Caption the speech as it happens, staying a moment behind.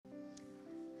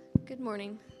Good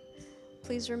morning.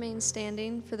 Please remain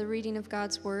standing for the reading of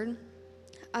God's Word.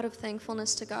 Out of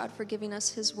thankfulness to God for giving us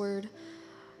His Word,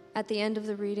 at the end of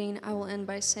the reading, I will end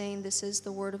by saying, "This is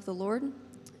the Word of the Lord,"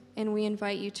 and we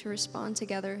invite you to respond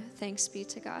together, "Thanks be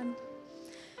to God."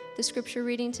 The scripture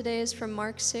reading today is from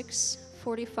Mark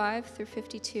 6:45 through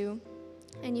 52,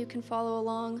 and you can follow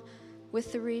along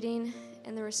with the reading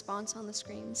and the response on the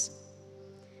screens.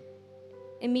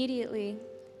 Immediately,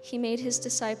 He made His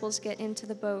disciples get into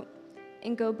the boat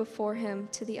and go before Him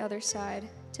to the other side,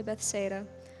 to Bethsaida,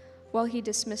 while He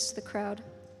dismissed the crowd.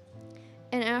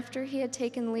 And after He had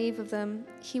taken leave of them,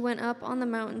 He went up on the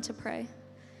mountain to pray.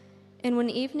 And when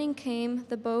evening came,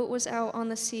 the boat was out on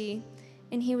the sea,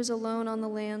 and He was alone on the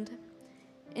land.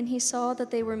 And He saw that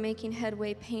they were making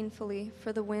headway painfully,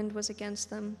 for the wind was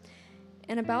against them.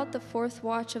 And about the fourth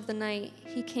watch of the night,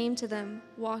 He came to them,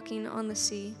 walking on the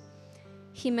sea.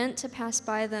 He meant to pass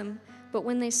by them, but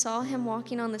when they saw Him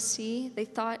walking on the sea, they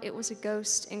thought it was a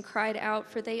ghost and cried out,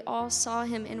 for they all saw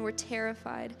Him and were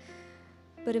terrified.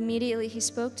 But immediately He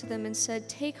spoke to them and said,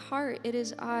 "Take heart, it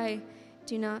is I.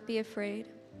 Do not be afraid."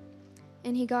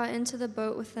 And He got into the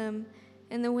boat with them,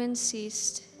 and the wind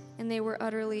ceased, and they were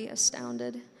utterly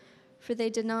astounded, for they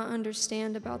did not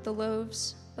understand about the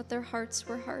loaves, but their hearts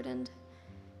were hardened.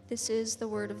 This is the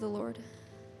word of the Lord.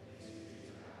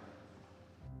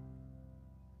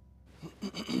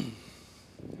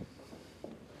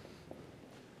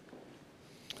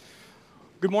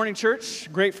 Good morning,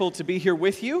 church. Grateful to be here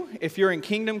with you. If you're in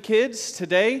Kingdom Kids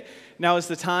today, now is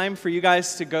the time for you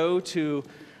guys to go to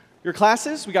your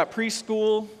classes. We got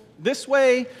preschool this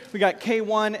way. We got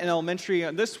K1 and elementary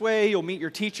this way. You'll meet your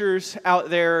teachers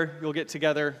out there. You'll get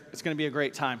together. It's going to be a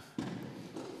great time.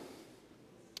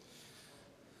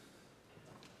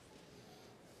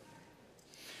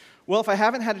 Well, if I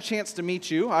haven't had a chance to meet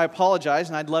you, I apologize,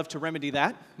 and I'd love to remedy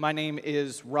that. My name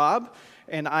is Rob,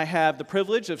 and I have the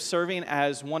privilege of serving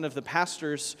as one of the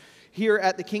pastors here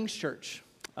at the King's Church.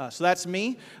 So that's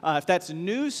me. If that's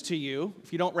news to you,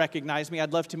 if you don't recognize me,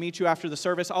 I'd love to meet you after the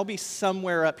service. I'll be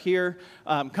somewhere up here.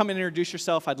 Come and introduce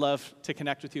yourself. I'd love to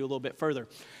connect with you a little bit further.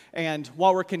 And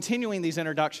while we're continuing these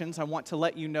introductions, I want to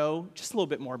let you know just a little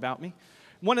bit more about me.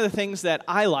 One of the things that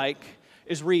I like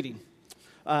is reading.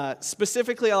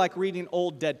 Specifically, I like reading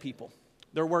old dead people.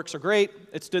 Their works are great.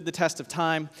 It stood the test of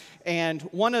time. And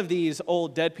one of these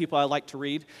old dead people I like to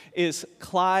read is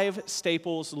Clive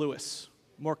Staples Lewis,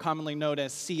 more commonly known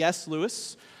as C.S.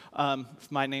 Lewis.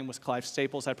 If my name was Clive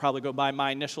Staples, I'd probably go by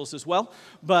my initials as well.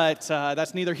 But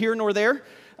that's neither here nor there.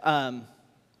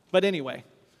 But anyway,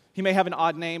 he may have an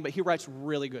odd name, but he writes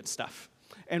really good stuff.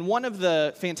 And one of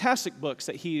the fantastic books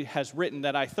that he has written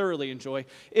that I thoroughly enjoy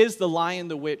is The Lion,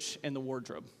 the Witch, and the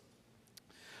Wardrobe.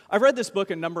 I've read this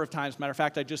book a number of times. Matter of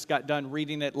fact, I just got done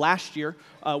reading it last year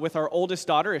with our oldest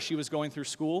daughter as she was going through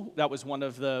school. That was one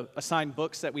of the assigned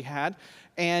books that we had.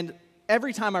 And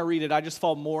every time I read it, I just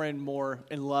fall more and more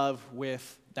in love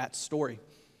with that story.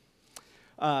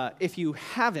 If you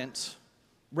haven't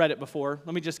read it before,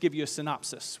 let me just give you a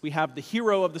synopsis. We have the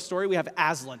hero of the story. We have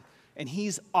Aslan, and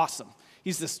he's awesome.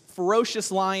 He's this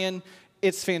ferocious lion.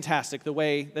 It's fantastic, the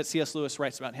way that C.S. Lewis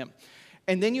writes about him.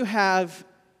 And then you have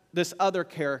this other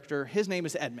character. His name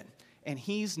is Edmund, and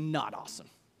he's not awesome.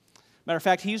 Matter of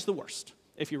fact, he's the worst,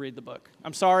 if you read the book.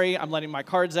 I'm sorry, I'm letting my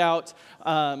cards out.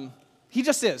 He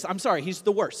just is. I'm sorry, he's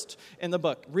the worst in the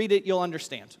book. Read it, you'll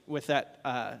understand with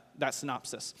that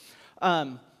synopsis.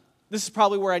 This is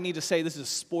probably where I need to say this is a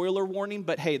spoiler warning,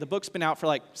 but hey, the book's been out for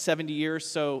like 70 years,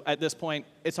 so at this point,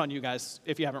 it's on you guys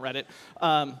if you haven't read it.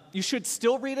 You should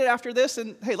still read it after this,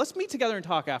 and hey, let's meet together and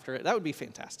talk after it. That would be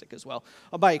fantastic as well.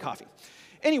 I'll buy you coffee.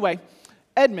 Anyway,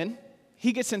 Edmund,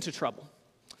 he gets into trouble.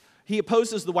 He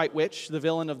opposes the White Witch, the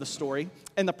villain of the story,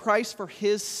 and the price for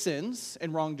his sins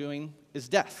and wrongdoing is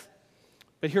death.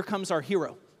 But here comes our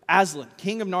hero, Aslan,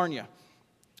 king of Narnia,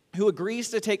 who agrees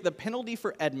to take the penalty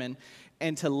for Edmund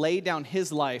and to lay down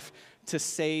his life to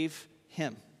save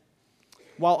him.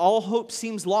 While all hope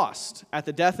seems lost at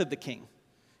the death of the king,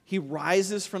 he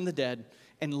rises from the dead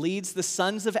and leads the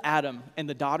sons of Adam and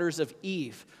the daughters of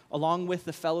Eve, along with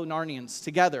the fellow Narnians,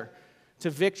 together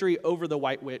to victory over the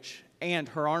White Witch and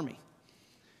her army.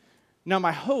 Now,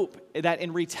 my hope that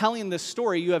in retelling this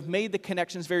story, you have made the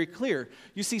connections very clear.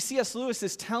 You see, C.S. Lewis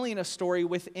is telling a story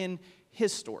within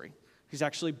his story. He's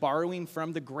actually borrowing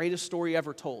from the greatest story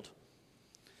ever told.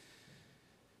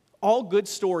 All good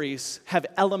stories have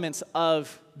elements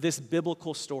of this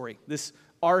biblical story, this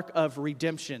arc of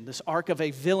redemption, this arc of a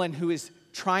villain who is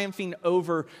triumphing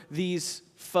over these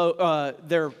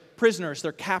their prisoners,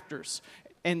 their captors.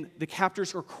 And the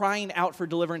captors are crying out for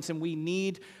deliverance, and we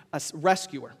need a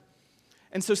rescuer.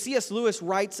 And so C.S. Lewis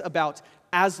writes about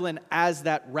Aslan as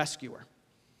that rescuer.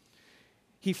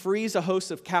 He frees a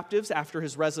host of captives after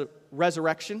his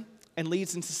resurrection and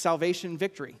leads into salvation and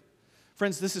victory.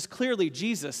 Friends, this is clearly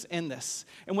Jesus in this.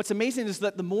 And what's amazing is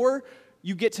that the more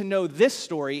you get to know this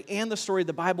story and the story of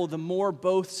the Bible, the more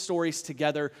both stories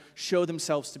together show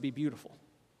themselves to be beautiful.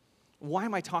 Why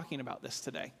am I talking about this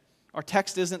today? Our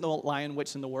text isn't the Lion,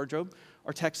 Witch, and the Wardrobe.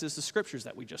 Our text is the scriptures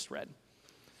that we just read.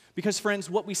 Because, friends,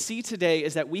 what we see today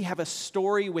is that we have a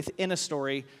story within a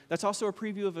story that's also a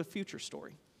preview of a future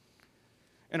story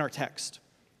in our text.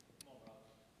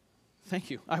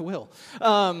 Thank you, I will.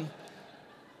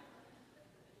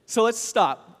 So let's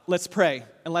stop, let's pray,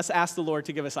 and let's ask the Lord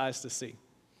to give us eyes to see.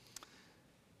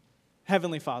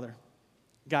 Heavenly Father,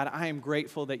 God, I am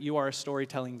grateful that you are a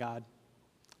storytelling God.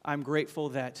 I'm grateful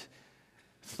that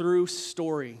through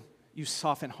story, you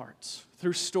soften hearts.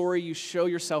 Through story, you show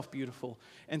yourself beautiful.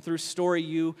 And through story,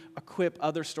 you equip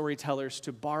other storytellers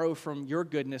to borrow from your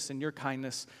goodness and your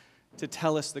kindness to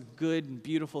tell us the good and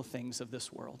beautiful things of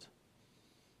this world.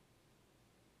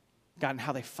 God, and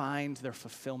how they find their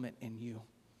fulfillment in you.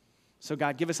 So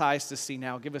God, give us eyes to see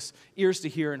now. Give us ears to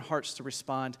hear and hearts to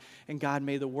respond. And God,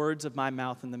 may the words of my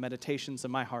mouth and the meditations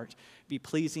of my heart be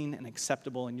pleasing and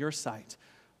acceptable in your sight.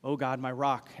 Oh God, my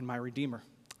rock and my redeemer.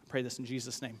 I pray this in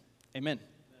Jesus' name. Amen.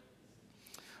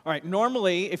 All right,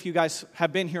 normally, if you guys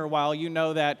have been here a while, you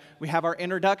know that we have our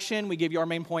introduction, we give you our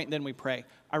main point, and then we pray.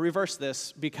 I reverse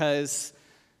this because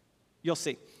you'll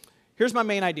see. Here's my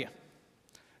main idea.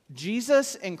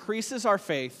 Jesus increases our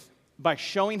faith by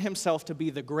showing himself to be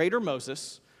the greater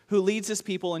Moses who leads his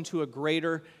people into a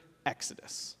greater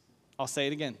Exodus. I'll say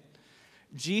it again.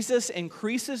 Jesus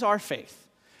increases our faith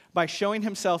by showing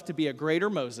himself to be a greater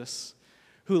Moses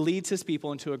who leads his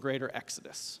people into a greater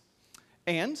Exodus.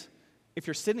 And if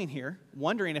you're sitting here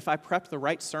wondering if I prepped the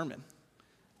right sermon,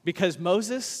 because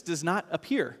Moses does not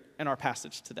appear in our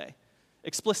passage today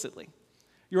explicitly,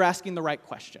 you're asking the right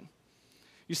question.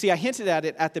 You see, I hinted at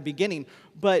it at the beginning,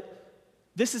 but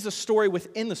this is a story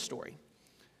within the story.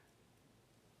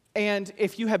 And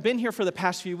if you have been here for the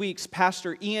past few weeks,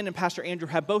 Pastor Ian and Pastor Andrew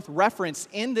have both referenced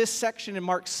in this section in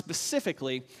Mark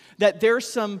specifically that there's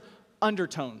some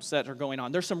undertones that are going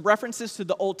on. There's some references to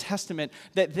the Old Testament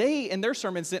that they, in their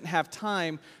sermons, didn't have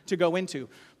time to go into.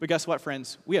 But guess what,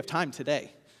 friends? We have time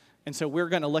today. And so we're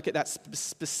going to look at that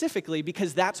specifically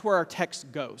because that's where our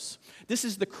text goes. This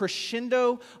is the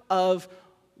crescendo of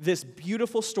this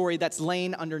beautiful story that's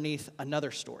laying underneath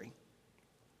another story.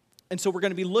 And so we're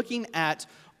going to be looking at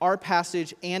our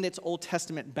passage and its Old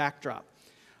Testament backdrop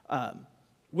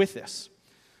with this.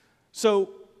 So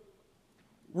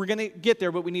we're going to get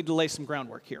there, but we need to lay some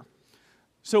groundwork here.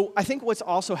 So I think what's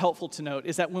also helpful to note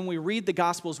is that when we read the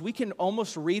Gospels, we can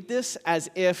almost read this as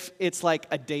if it's like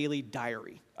a daily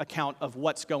diary account of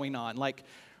what's going on. Like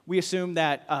we assume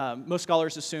that, most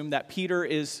scholars assume that Peter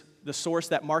is the source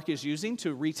that Mark is using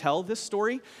to retell this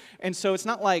story. And so it's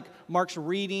not like Mark's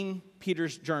reading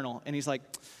Peter's journal and he's like,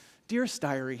 "Dearest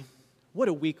diary, what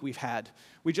a week we've had.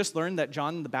 We just learned that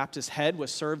John the Baptist's head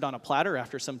was served on a platter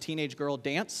after some teenage girl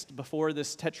danced before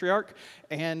this tetrarch.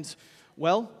 And,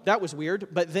 well, that was weird.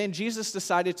 But then Jesus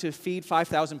decided to feed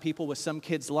 5,000 people with some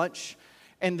kid's lunch.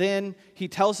 And then he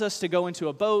tells us to go into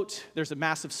a boat. There's a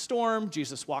massive storm.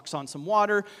 Jesus walks on some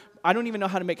water. I don't even know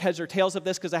how to make heads or tails of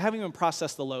this because I haven't even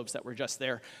processed the loaves that were just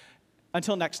there.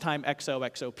 Until next time,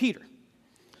 XOXO Peter."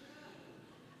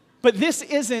 But this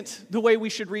isn't the way we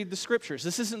should read the scriptures.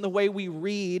 This isn't the way we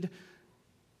read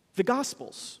the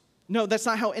Gospels. No, that's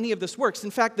not how any of this works.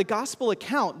 In fact, the Gospel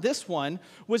account, this one,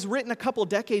 was written a couple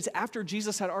decades after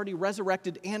Jesus had already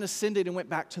resurrected and ascended and went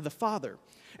back to the Father.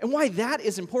 And why that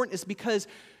is important is because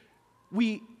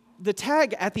the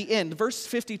tag at the end, verse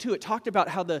 52, it talked about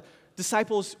how the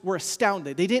disciples were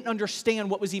astounded. They didn't understand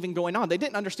what was even going on. They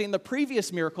didn't understand the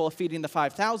previous miracle of feeding the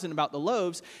 5,000 about the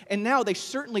loaves, and now they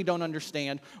certainly don't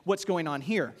understand what's going on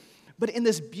here. But in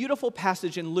this beautiful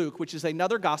passage in Luke, which is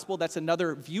another gospel, that's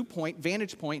another viewpoint,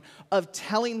 vantage point of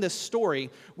telling this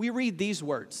story, we read these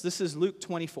words. This is Luke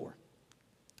 24.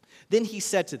 Then he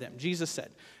said to them, Jesus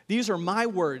said, "These are my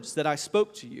words that I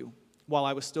spoke to you while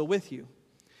I was still with you,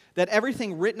 that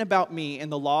everything written about me in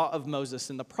the law of Moses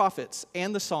and the prophets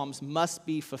and the Psalms must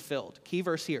be fulfilled." Key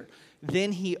verse here.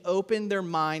 Then he opened their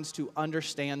minds to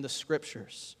understand the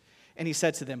scriptures. And he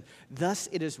said to them, "Thus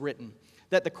it is written,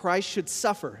 that the Christ should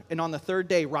suffer and on the third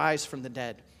day rise from the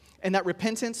dead, and that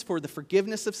repentance for the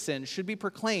forgiveness of sins should be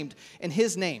proclaimed in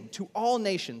his name to all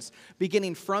nations,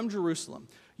 beginning from Jerusalem.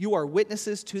 You are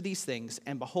witnesses to these things,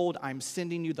 and behold, I am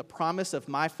sending you the promise of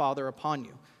my Father upon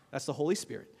you." That's the Holy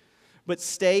Spirit. "But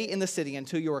stay in the city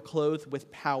until you are clothed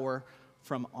with power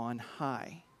from on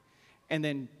high. And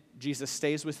then Jesus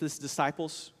stays with his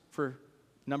disciples for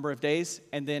a number of days,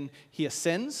 and then he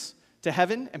ascends to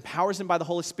heaven, empowers them by the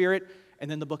Holy Spirit, and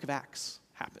then the book of Acts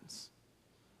happens.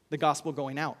 The gospel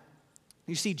going out.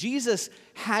 You see, Jesus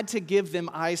had to give them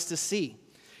eyes to see.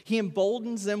 He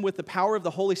emboldens them with the power of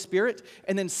the Holy Spirit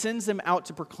and then sends them out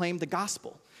to proclaim the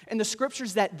gospel. And the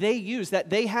scriptures that they used, that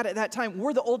they had at that time,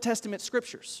 were the Old Testament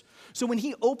scriptures. So when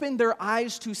he opened their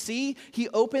eyes to see, he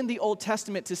opened the Old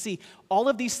Testament to see all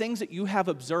of these things that you have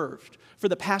observed for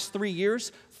the past 3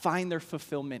 years find their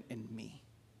fulfillment in me.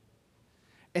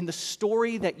 And the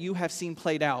story that you have seen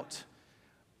played out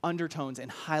undertones and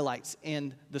highlights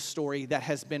in the story that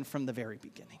has been from the very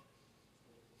beginning.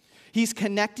 He's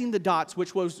connecting the dots,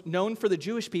 which was known for the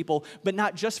Jewish people, but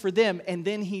not just for them. And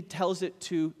then he tells it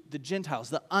to the Gentiles,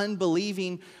 the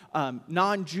unbelieving,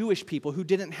 non-Jewish people who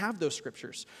didn't have those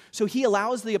scriptures. So he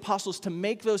allows the apostles to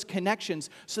make those connections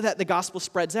so that the gospel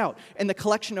spreads out. And the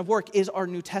collection of work is our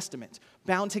New Testament,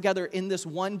 bound together in this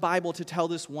one Bible to tell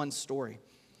this one story.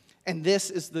 And this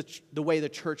is the way the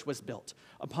church was built,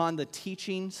 upon the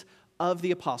teachings of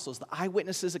the apostles, the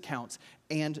eyewitnesses' accounts,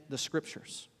 and the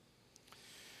scriptures.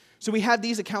 So we have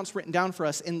these accounts written down for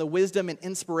us in the wisdom and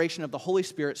inspiration of the Holy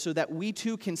Spirit so that we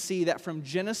too can see that from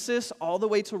Genesis all the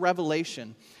way to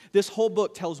Revelation, this whole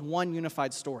book tells one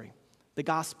unified story, the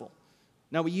gospel.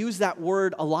 Now, we use that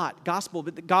word a lot, gospel,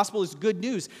 but the gospel is good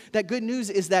news. That good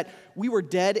news is that we were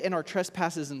dead in our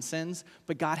trespasses and sins,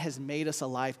 but God has made us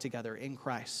alive together in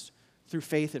Christ through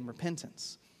faith and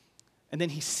repentance. And then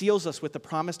he seals us with the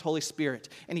promised Holy Spirit,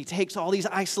 and he takes all these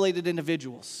isolated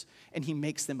individuals, and he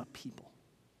makes them a people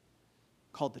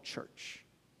called the church.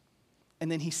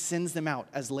 And then he sends them out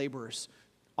as laborers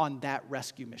on that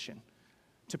rescue mission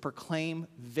to proclaim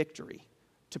victory,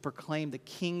 to proclaim the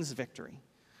king's victory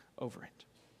over it.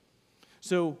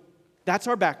 So that's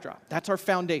our backdrop. That's our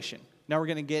foundation. Now we're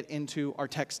going to get into our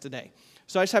text today.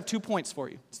 So I just have 2 points for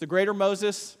you. It's the greater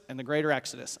Moses and the greater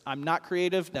Exodus. I'm not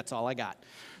creative. That's all I got.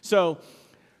 So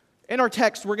in our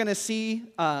text, we're going to see,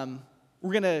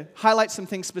 we're going to highlight some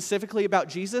things specifically about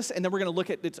Jesus, and then we're going to look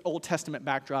at its Old Testament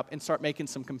backdrop and start making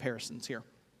some comparisons here.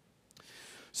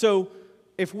 So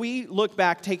if we look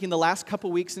back, taking the last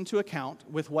couple weeks into account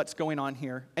with what's going on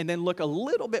here, and then look a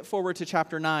little bit forward to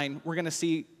chapter 9, we're going to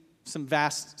see some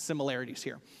vast similarities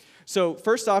here. So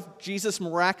first off, Jesus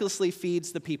miraculously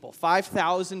feeds the people,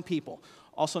 5,000 people,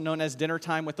 also known as dinner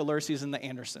time with the Lourceys and the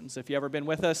Andersons. If you've ever been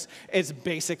with us, it's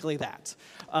basically that.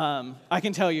 I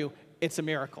can tell you, it's a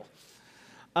miracle.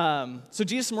 So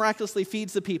Jesus miraculously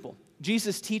feeds the people.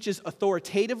 Jesus teaches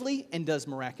authoritatively and does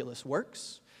miraculous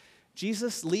works.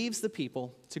 Jesus leaves the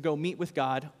people to go meet with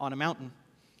God on a mountain.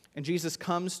 And Jesus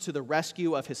comes to the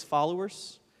rescue of his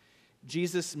followers.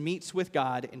 Jesus meets with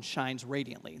God and shines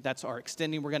radiantly. That's our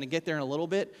extending. We're going to get there in a little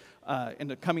bit. In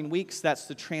the coming weeks, that's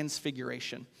the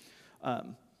transfiguration.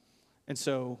 And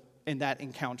so in that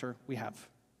encounter, we have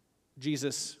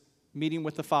Jesus meeting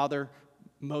with the Father,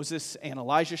 Moses and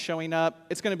Elijah showing up.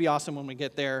 It's going to be awesome when we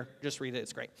get there. Just read it.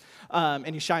 It's great.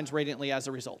 And he shines radiantly as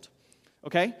a result.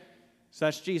 Okay? So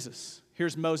that's Jesus.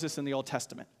 Here's Moses in the Old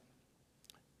Testament.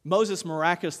 Moses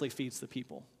miraculously feeds the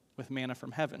people with manna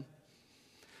from heaven.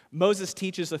 Moses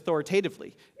teaches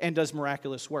authoritatively and does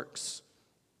miraculous works.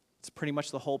 It's pretty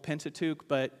much the whole Pentateuch,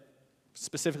 but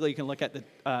specifically you can look at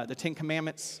the Ten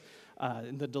Commandments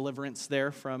and the deliverance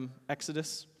there from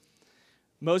Exodus.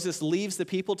 Moses leaves the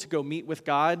people to go meet with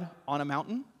God on a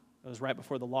mountain. That was right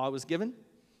before the law was given.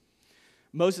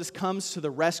 Moses comes to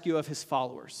the rescue of his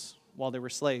followers while they were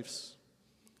slaves.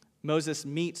 Moses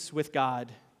meets with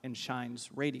God and shines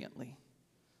radiantly.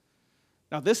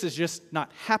 Now, this is just not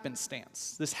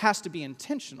happenstance. This has to be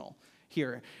intentional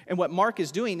here. And what Mark is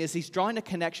doing is he's drawing a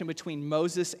connection between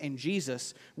Moses and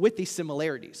Jesus with these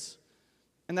similarities.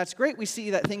 And that's great. We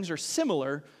see that things are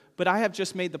similar, but I have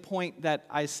just made the point that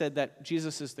I said that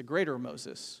Jesus is the greater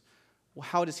Moses. Well,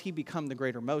 how does he become the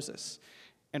greater Moses?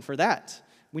 And for that,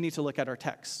 we need to look at our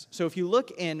text. So if you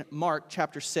look in Mark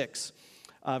chapter 6,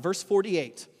 verse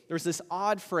 48, there's this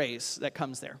odd phrase that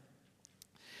comes there.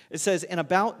 It says, "And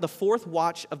about the fourth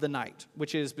watch of the night,"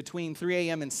 which is between 3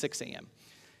 a.m. and 6 a.m.,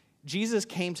 Jesus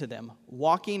came to them,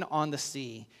 walking on the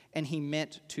sea, and he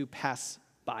meant to pass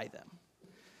by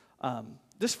them.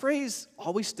 This phrase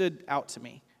always stood out to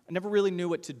me. I never really knew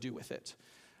what to do with it.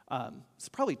 It's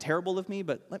probably terrible of me,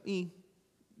 but let me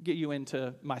get you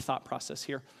into my thought process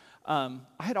here. I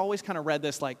had always kind of read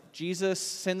this like Jesus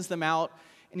sends them out,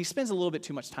 and he spends a little bit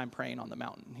too much time praying on the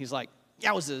mountain. He's like,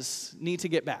 yowzes, need to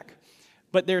get back.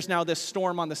 But there's now this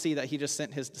storm on the sea that he just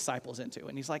sent his disciples into.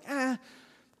 And he's like, a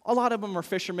lot of them are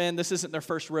fishermen. This isn't their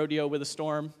first rodeo with a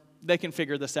storm. They can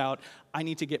figure this out. I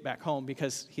need to get back home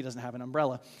because he doesn't have an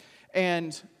umbrella.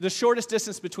 And the shortest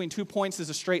distance between 2 points is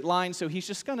a straight line, so he's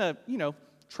just going to,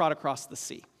 trot across the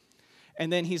sea.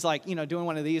 And then he's like, doing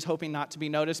one of these, hoping not to be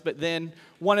noticed. But then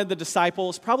one of the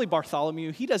disciples, probably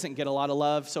Bartholomew, he doesn't get a lot of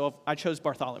love, so I chose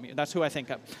Bartholomew. That's who I think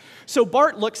of. So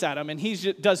Bart looks at him, and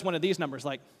he does one of these numbers,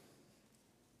 like,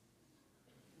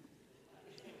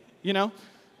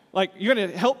 like, you're going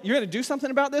to help, you're going to do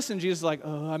something about this? And Jesus is like,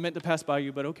 oh, I meant to pass by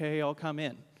you, but okay, I'll come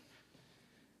in.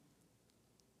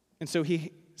 And so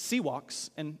he sea walks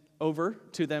and over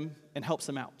to them and helps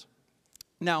them out.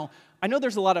 Now, I know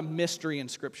there's a lot of mystery in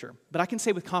Scripture, but I can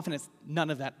say with confidence none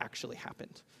of that actually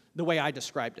happened the way I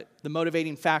described it. The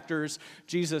motivating factors,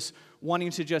 Jesus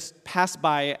wanting to just pass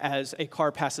by as a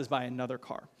car passes by another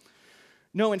car.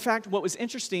 No, in fact, what was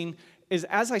interesting is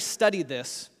as I studied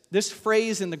this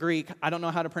phrase in the Greek, I don't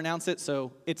know how to pronounce it,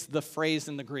 so it's the phrase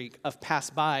in the Greek of pass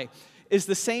by, is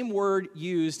the same word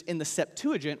used in the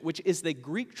Septuagint, which is the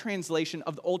Greek translation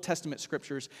of the Old Testament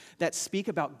scriptures that speak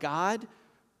about God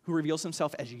who reveals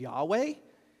himself as Yahweh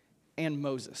and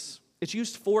Moses. It's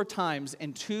used 4 times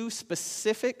in 2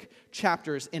 specific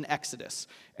chapters in Exodus.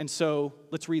 And so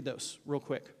let's read those real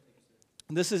quick.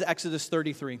 This is Exodus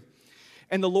 33.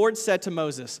 And the Lord said to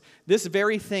Moses, "This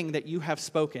very thing that you have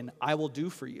spoken, I will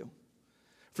do for you.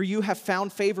 For you have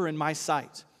found favor in my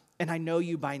sight, and I know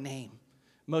you by name."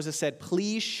 Moses said,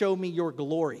 "Please show me your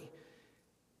glory."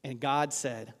 And God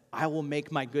said, "I will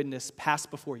make my goodness pass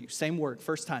before you." Same word,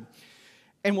 first time.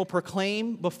 "And will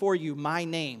proclaim before you my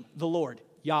name, the Lord,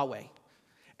 Yahweh.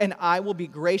 And I will be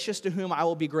gracious to whom I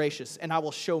will be gracious, and I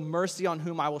will show mercy on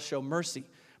whom I will show mercy."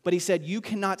 But he said, "You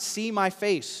cannot see my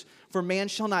face, for man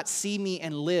shall not see me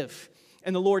and live."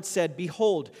 And the Lord said,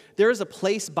 "Behold, there is a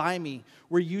place by me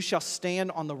where you shall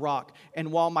stand on the rock,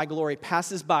 and while my glory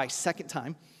passes by," second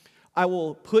time, "I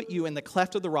will put you in the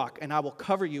cleft of the rock, and I will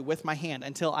cover you with my hand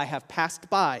until I have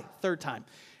passed by," third time.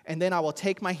 "And then I will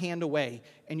take my hand away,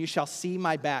 and you shall see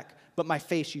my back, but my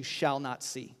face you shall not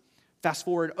see." Fast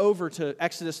forward over to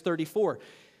Exodus 34.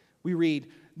 We read,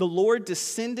 "The Lord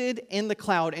descended in the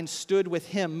cloud and stood with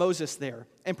him," Moses there,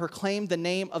 "and proclaimed the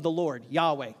name of the Lord,"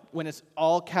 Yahweh. When it's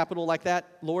all capital like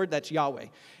that, Lord, that's Yahweh.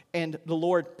 "And the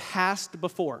Lord passed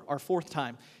before," our fourth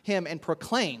time, "him and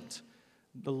proclaimed,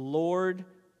 the Lord,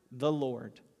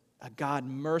 a God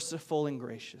merciful and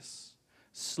gracious,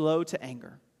 slow to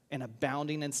anger, and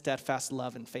abounding in steadfast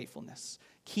love and faithfulness,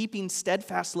 keeping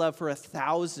steadfast love for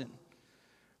 1,000,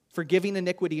 forgiving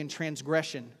iniquity and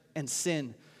transgression and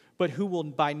sin, but who will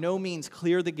by no means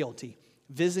clear the guilty,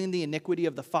 visiting the iniquity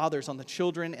of the fathers on the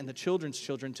children and the children's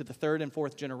children to the 3rd and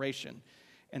 4th generation."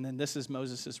 And then this is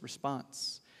Moses'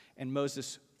 response. "And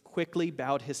Moses quickly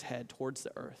bowed his head towards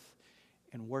the earth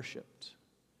and worshiped."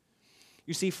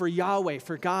 You see, for Yahweh,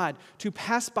 for God, to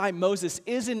pass by Moses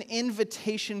is an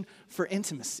invitation for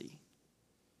intimacy,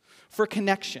 for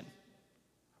connection,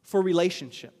 for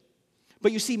relationship.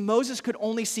 But you see, Moses could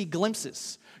only see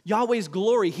glimpses. Yahweh's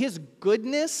glory, his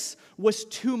goodness, was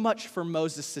too much for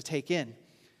Moses to take in.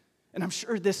 And I'm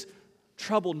sure this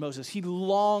troubled Moses. He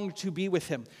longed to be with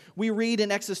him. We read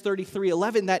in Exodus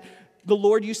 33:11 that the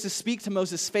Lord used to speak to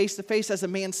Moses face to face as a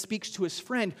man speaks to his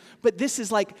friend. But this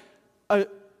is like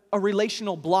a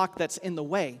relational block that's in the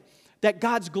way. That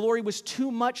God's glory was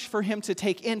too much for him to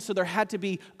take in, so there had to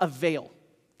be a veil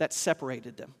that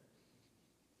separated them.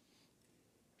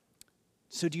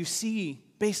 So do you see,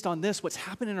 based on this, what's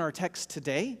happening in our text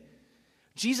today?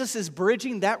 Jesus is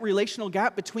bridging that relational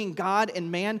gap between God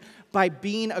and man by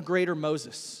being a greater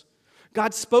Moses.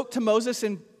 God spoke to Moses,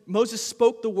 and Moses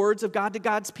spoke the words of God to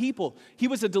God's people. He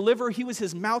was a deliverer, he was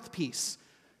his mouthpiece.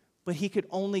 But he could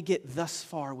only get thus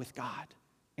far with God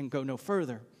and go no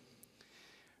further.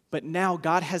 But now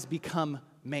God has become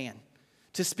man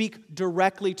to speak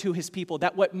directly to his people.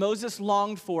 That what Moses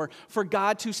longed for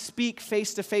God to speak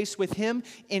face to face with him,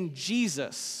 in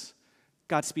Jesus,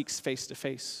 God speaks face to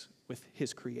face with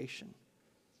his creation.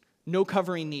 No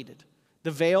covering needed.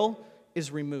 The veil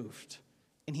is removed,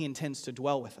 and he intends to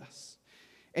dwell with us.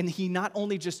 And he not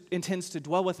only just intends to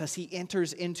dwell with us, he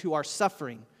enters into our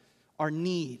suffering, our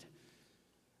need,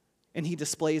 and he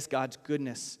displays God's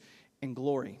goodness and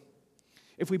glory.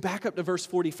 If we back up to verse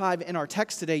 45 in our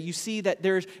text today, you see that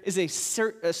there is a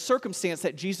circumstance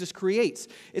that Jesus creates.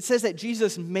 It says that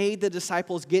Jesus made the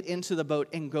disciples get into the boat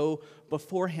and go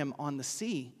before him on the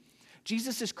sea.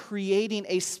 Jesus is creating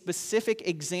a specific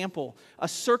example, a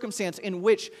circumstance in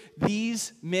which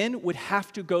these men would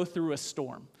have to go through a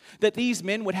storm. That these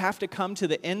men would have to come to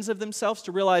the ends of themselves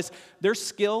to realize their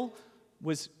skill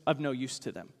was of no use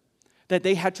to them. That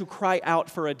they had to cry out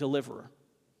for a deliverer.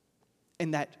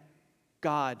 And that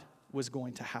God was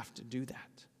going to have to do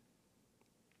that.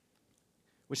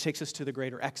 Which takes us to the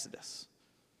greater Exodus.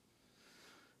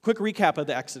 Quick recap of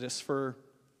the Exodus for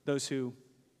those who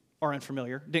are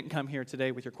unfamiliar. Didn't come here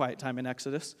today with your quiet time in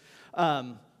Exodus.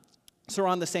 So we're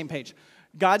on the same page.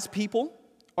 God's people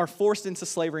are forced into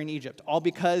slavery in Egypt, all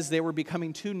because they were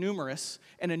becoming too numerous,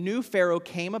 and a new Pharaoh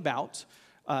came about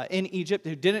in Egypt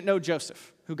who didn't know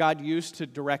Joseph, who God used to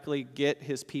directly get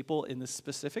his people in this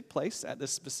specific place at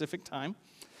this specific time.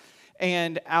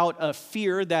 And out of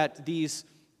fear that these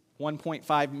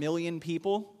 1.5 million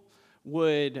people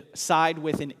would side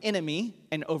with an enemy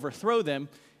and overthrow them,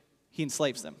 he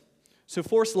enslaves them. So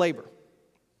forced labor.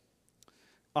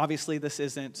 Obviously, this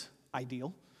isn't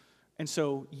ideal. And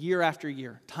so year after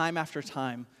year, time after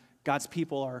time, God's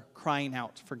people are crying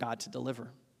out for God to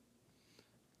deliver.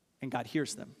 And God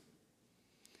hears them.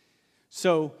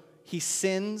 So he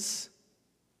sends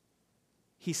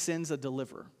a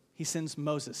deliverer. He sends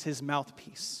Moses, his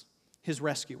mouthpiece, his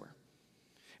rescuer.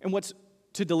 And what's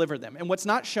to deliver them. And what's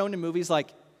not shown in movies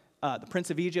like The Prince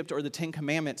of Egypt or the Ten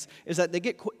Commandments is that they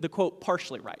get the quote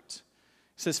partially right. It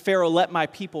says, Pharaoh, let my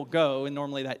people go, and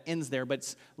normally that ends there, but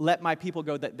it's let my people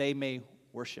go that they may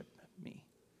worship me.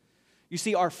 You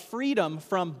see, our freedom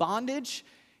from bondage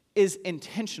is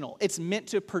intentional. It's meant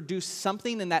to produce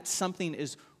something, and that something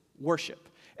is worship.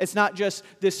 It's not just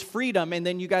this freedom, and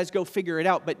then you guys go figure it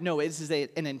out, but no, it is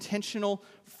an intentional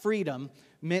freedom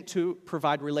meant to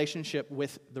provide relationship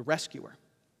with the rescuer.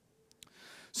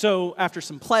 So after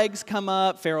some plagues come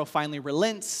up, Pharaoh finally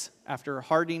relents after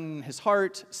hardening his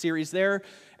heart, series there,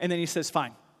 and then he says,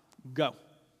 fine, go.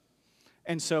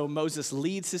 And so Moses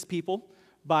leads his people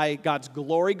by God's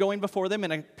glory going before them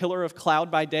in a pillar of cloud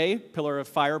by day, pillar of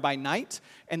fire by night,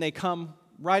 and they come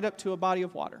right up to a body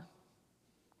of water,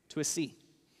 to a sea.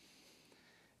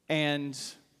 And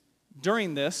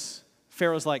during this,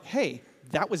 Pharaoh's like, hey,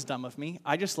 that was dumb of me.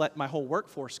 I just let my whole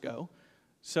workforce go.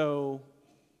 So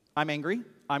I'm angry.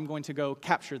 I'm going to go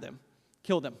capture them,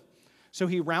 kill them. So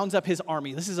he rounds up his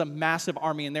army. This is a massive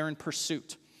army, and they're in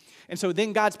pursuit. And so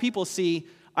then God's people see,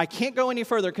 I can't go any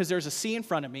further because there's a sea in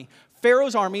front of me.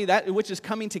 Pharaoh's army, that which is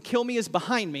coming to kill me, is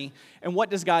behind me. And what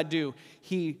does God do?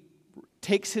 He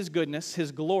takes his goodness,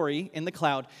 his glory in the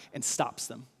cloud, and stops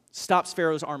them. Stops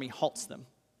Pharaoh's army, halts them.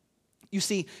 You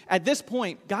see, at this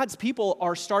point, God's people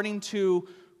are starting to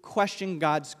question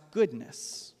God's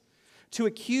goodness, to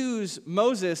accuse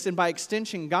Moses and by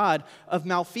extension God of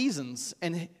malfeasance,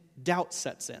 and doubt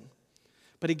sets in.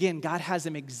 But again, God has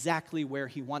them exactly where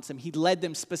he wants them. He led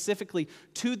them specifically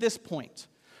to this point,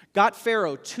 got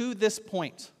Pharaoh to this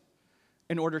point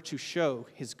in order to show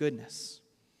his goodness.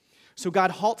 So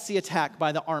God halts the attack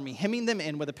by the army, hemming them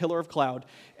in with a pillar of cloud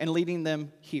and leading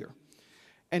them here.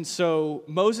 And so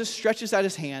Moses stretches out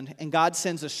his hand, and God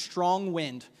sends a strong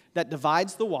wind that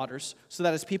divides the waters so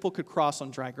that his people could cross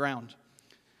on dry ground.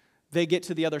 They get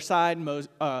to the other side.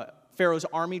 Pharaoh's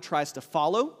army tries to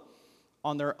follow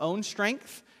on their own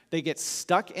strength. They get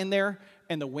stuck in there,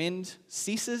 and the wind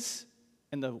ceases,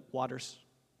 and the waters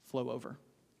flow over.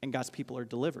 And God's people are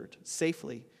delivered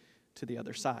safely to the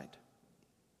other side.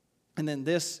 And then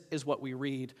this is what we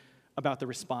read about the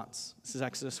response. This is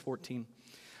Exodus 14.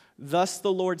 Thus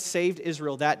the Lord saved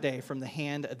Israel that day from the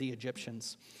hand of the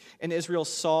Egyptians. And Israel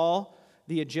saw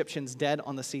the Egyptians dead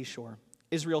on the seashore.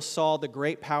 Israel saw the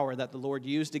great power that the Lord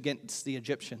used against the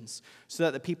Egyptians, so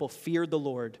that the people feared the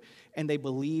Lord, and they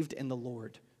believed in the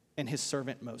Lord and his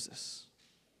servant Moses.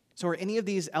 So are any of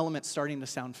these elements starting to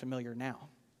sound familiar now?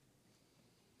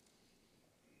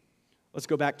 Let's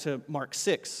go back to Mark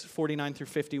 6, 49 through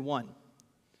 51.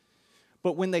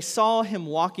 But when they saw him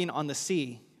walking on the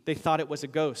sea, they thought it was a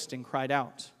ghost and cried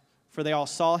out, for they all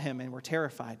saw him and were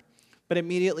terrified. But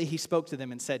immediately he spoke to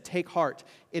them and said, take heart,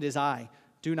 it is I,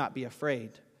 do not be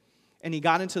afraid. And he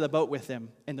got into the boat with them,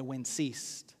 and the wind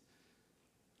ceased.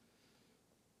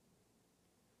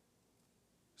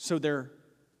 So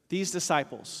these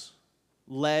disciples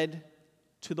led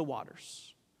to the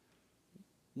waters.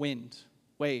 Wind,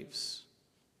 waves,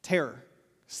 terror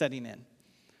setting in.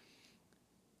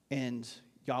 And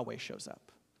Yahweh shows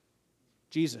up.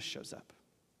 Jesus shows up.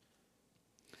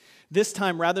 This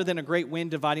time, rather than a great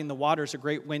wind dividing the waters, a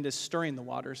great wind is stirring the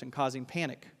waters and causing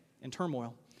panic and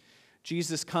turmoil.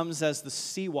 Jesus comes as the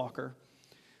sea walker,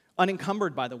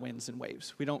 unencumbered by the winds and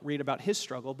waves. We don't read about his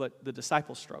struggle, but the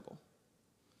disciples struggle.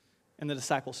 And the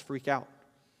disciples freak out.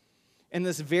 And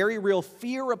this very real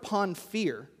fear upon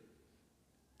fear,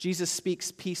 Jesus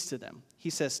speaks peace to them. He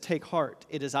says, take heart,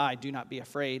 it is I, do not be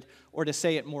afraid. Or to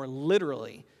say it more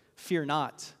literally, fear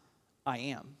not, I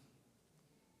am.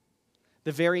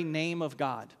 The very name of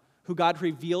God, who God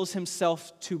reveals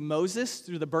himself to Moses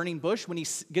through the burning bush when he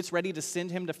gets ready to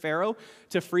send him to Pharaoh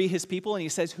to free his people. And he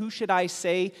says, who should I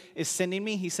say is sending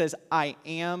me? He says, I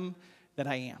am that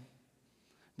I am.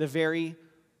 The very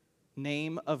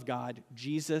name of God,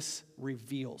 Jesus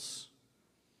reveals.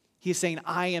 He's saying,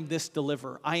 I am this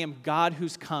deliverer. I am God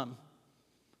who's come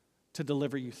to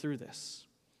deliver you through this.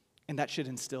 And that should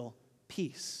instill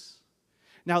peace.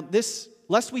 Now,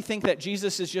 lest we think that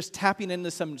Jesus is just tapping into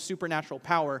some supernatural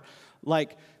power,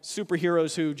 like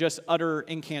superheroes who just utter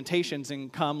incantations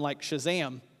and come like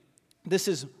Shazam, this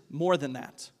is more than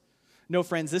that. No,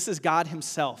 friends, this is God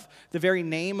himself, the very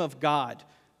name of God,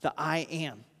 the I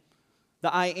am.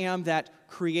 The I am that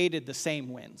created the same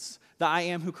winds. The I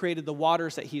am who created the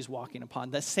waters that he's walking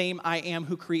upon. The same I am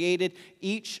who created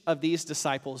each of these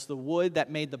disciples, the wood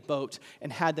that made the boat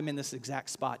and had them in this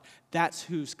exact spot. That's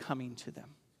who's coming to them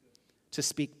to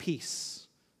speak peace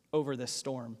over this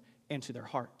storm and to their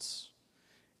hearts.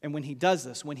 And when he does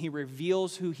this, when he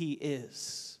reveals who he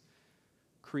is,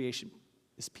 creation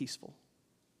is peaceful.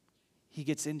 He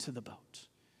gets into the boat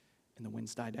and the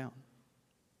winds die down.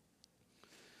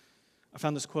 I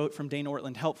found this quote from Dane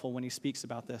Ortland helpful when he speaks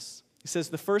about this. He says,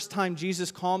 the first time Jesus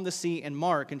calmed the sea in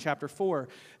Mark in chapter 4,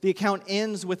 the account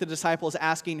ends with the disciples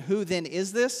asking, who then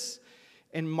is this?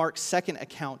 In Mark's second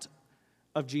account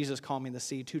of Jesus calming the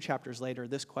sea, 2 chapters later,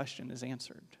 this question is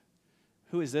answered.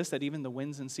 Who is this that even the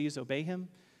winds and seas obey him?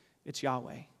 It's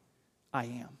Yahweh, I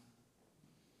am.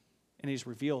 And he's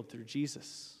revealed through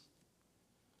Jesus.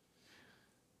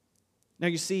 Now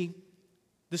you see,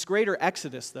 this greater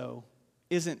exodus, though,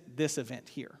 isn't this event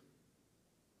here.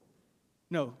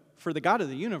 No, for the God of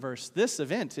the universe, this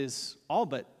event is all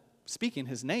but speaking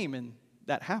his name, and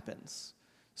that happens.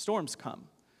 Storms come.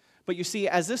 But you see,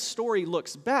 as this story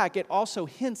looks back, it also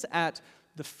hints at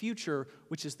the future,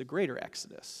 which is the greater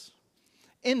exodus.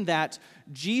 In that,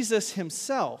 Jesus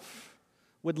himself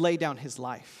would lay down his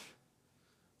life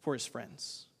for his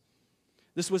friends.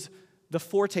 This was the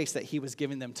foretaste that he was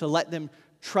giving them to let them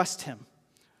trust him.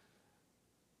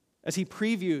 As he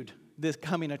previewed the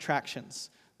coming attractions,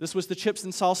 this was the chips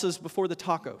and salsas before the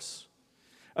tacos.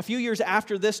 A few years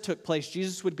after this took place,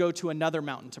 Jesus would go to another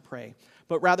mountain to pray,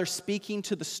 but rather speaking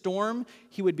to the storm,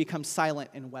 he would become silent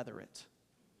and weather it.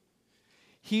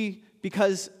 He,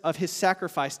 because of his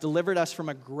sacrifice, delivered us from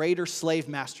a greater slave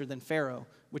master than Pharaoh,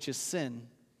 which is sin.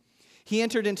 He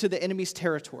entered into the enemy's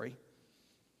territory,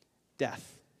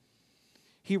 death.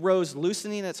 He rose,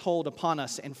 loosening its hold upon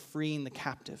us and freeing the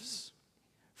captives.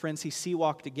 Friends, he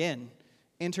sea-walked again,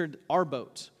 entered our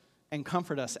boat, and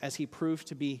comforted us as he proved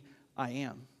to be I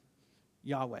am,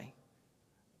 Yahweh,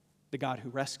 the God who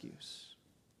rescues,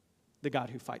 the God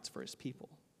who fights for his people.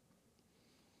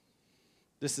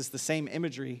 This is the same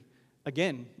imagery,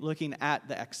 again, looking at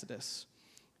the Exodus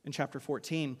in chapter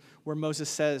 14, where Moses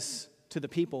says to the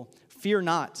people, fear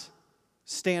not,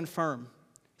 stand firm.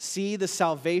 See the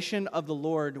salvation of the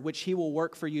Lord, which he will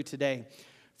work for you today.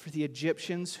 For the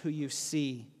Egyptians who you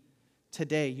see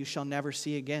today, you shall never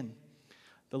see again.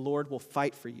 The Lord will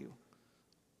fight for you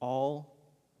all,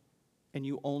 and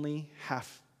you only have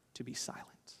to be silent.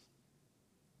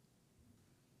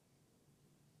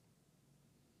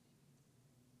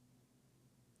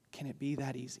 Can it be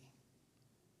that easy?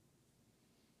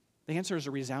 The answer is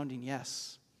a resounding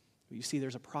yes. But you see,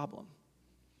 there's a problem.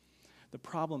 The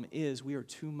problem is we are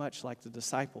too much like the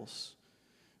disciples.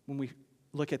 When we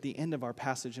look at the end of our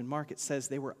passage in Mark, it says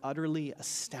they were utterly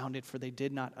astounded, for they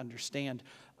did not understand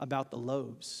about the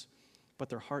loaves, but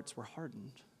their hearts were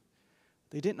hardened.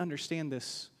 They didn't understand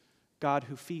this God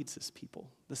who feeds his people,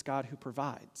 this God who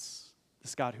provides,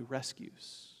 this God who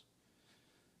rescues,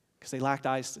 because they lacked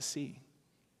eyes to see.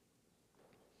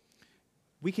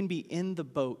 We can be in the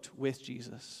boat with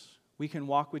Jesus. We can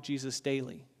walk with Jesus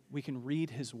daily. We can read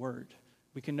his word.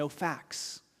 We can know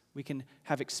facts. We can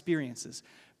have experiences.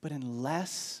 But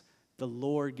unless the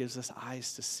Lord gives us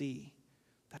eyes to see,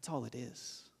 that's all it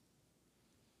is.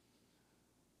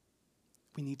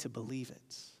 We need to believe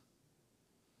it.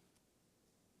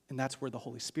 And that's where the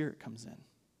Holy Spirit comes in.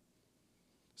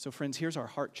 So friends, here's our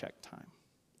heart check time.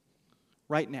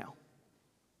 Right now,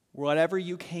 whatever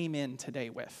you came in today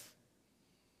with,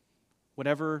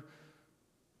 whatever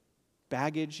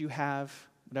baggage you have,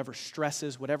 whatever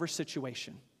stresses, whatever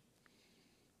situation,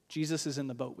 Jesus is in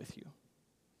the boat with you.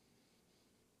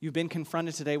 You've been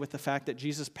confronted today with the fact that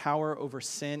Jesus' power over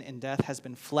sin and death has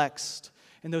been flexed,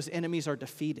 and those enemies are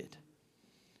defeated.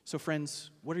 So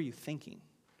friends, what are you thinking?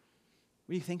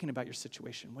 What are you thinking about your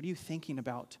situation? What are you thinking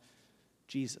about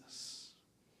Jesus?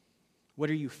 What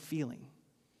are you feeling?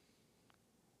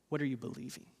 What are you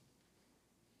believing?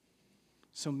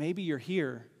 So maybe you're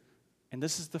here And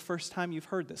this is the first time you've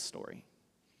heard this story.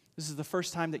 This is the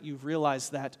first time that you've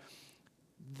realized that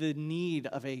the need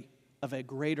of a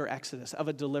greater exodus, of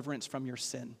a deliverance from your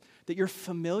sin, that you're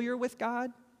familiar with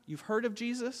God, you've heard of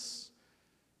Jesus.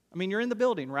 I mean, you're in the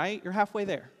building, right? You're halfway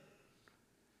there.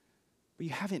 But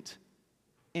you haven't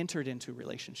entered into a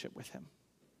relationship with him.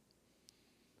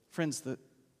 Friends, the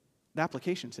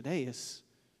application today is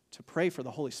to pray for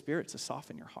the Holy Spirit to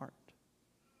soften your heart,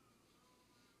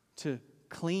 to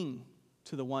cling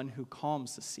to the one who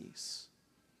calms the seas.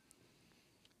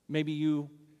 Maybe you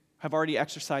have already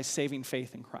exercised saving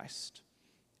faith in Christ,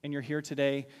 and you're here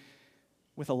today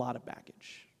with a lot of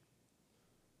baggage.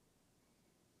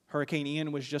 Hurricane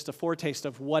Ian was just a foretaste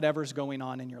of whatever's going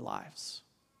on in your lives.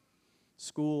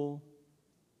 School,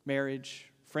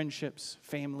 marriage, friendships,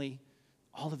 family,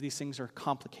 all of these things are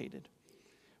complicated.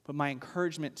 But my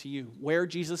encouragement to you, where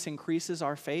Jesus increases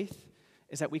our faith,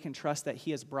 is that we can trust that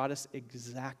he has brought us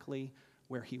exactly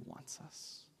where he wants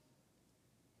us.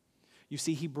 You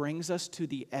see, he brings us to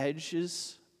the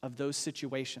edges of those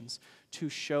situations to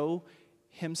show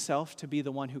himself to be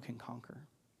the one who can conquer.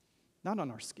 Not on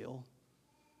our skill,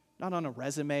 not on a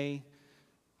resume,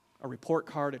 a report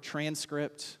card, a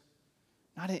transcript,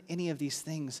 not in any of these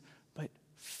things, but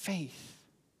faith.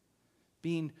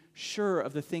 Being sure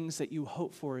of the things that you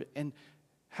hope for and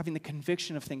having the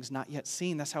conviction of things not yet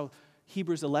seen. That's how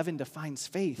Hebrews 11 defines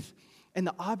faith. And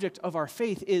the object of our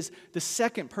faith is the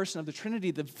second person of the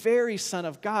Trinity, the very Son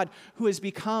of God, who has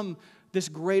become this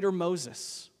greater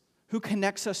Moses, who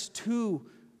connects us to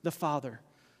the Father,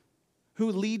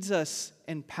 who leads us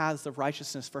in paths of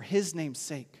righteousness for his name's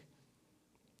sake.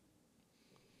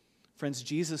 Friends,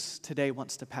 Jesus today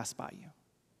wants to pass by you.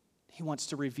 He wants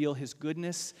to reveal his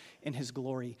goodness and his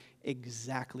glory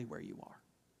exactly where you are.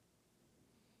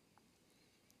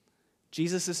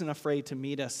 Jesus isn't afraid to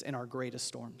meet us in our greatest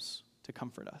storms, to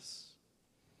comfort us.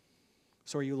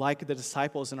 So are you like the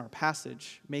disciples in our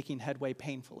passage, making headway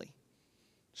painfully,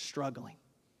 struggling?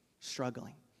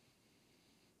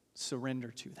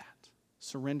 Surrender to that.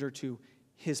 Surrender to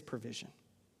his provision.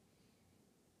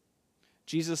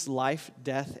 Jesus' life,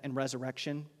 death, and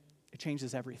resurrection, it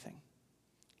changes everything.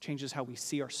 It changes how we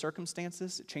see our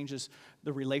circumstances. It changes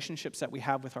the relationships that we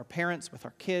have with our parents, with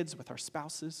our kids, with our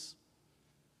spouses.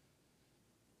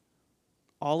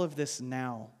 All of this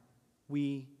now,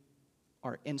 we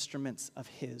are instruments of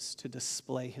his to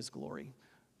display his glory.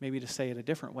 Maybe to say it a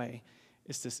different way,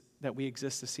 is that we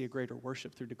exist to see a greater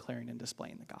worship through declaring and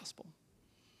displaying the gospel.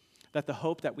 That the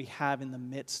hope that we have in the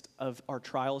midst of our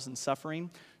trials and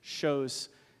suffering shows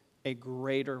a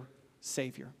greater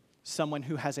Savior, someone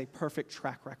who has a perfect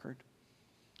track record,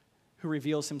 who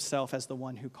reveals himself as the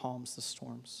one who calms the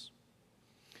storms.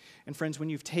 And friends, when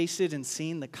you've tasted and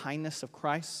seen the kindness of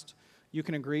Christ, you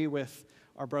can agree with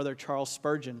our brother Charles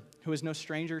Spurgeon, who is no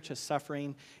stranger to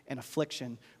suffering and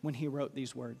affliction, when he wrote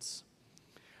these words: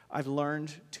 "I've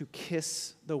learned to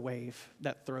kiss the wave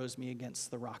that throws me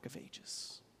against the rock of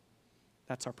ages."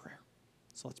 That's our prayer.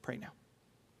 So let's pray now.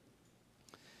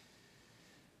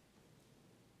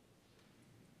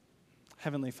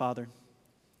 Heavenly Father,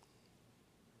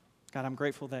 God, I'm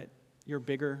grateful that you're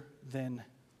bigger than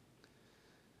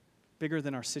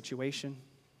our situation,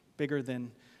 bigger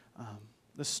than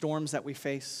the storms that we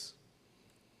face,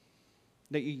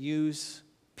 that you use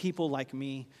people like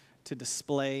me to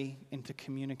display and to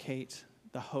communicate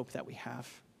the hope that we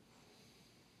have.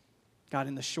 God,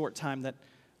 in the short time that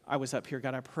I was up here,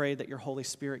 God, I pray that your Holy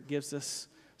Spirit gives us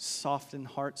softened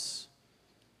hearts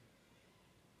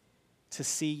to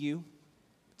see you,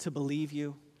 to believe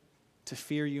you, to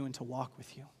fear you, and to walk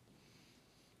with you.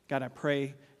 God, I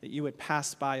pray that you would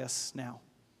pass by us now,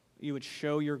 you would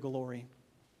show your glory,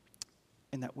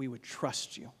 and that we would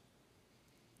trust you,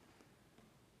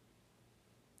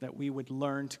 that we would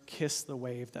learn to kiss the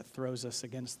wave that throws us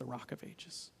against the rock of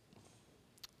ages.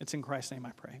 It's in Christ's name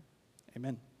I pray.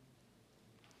 Amen.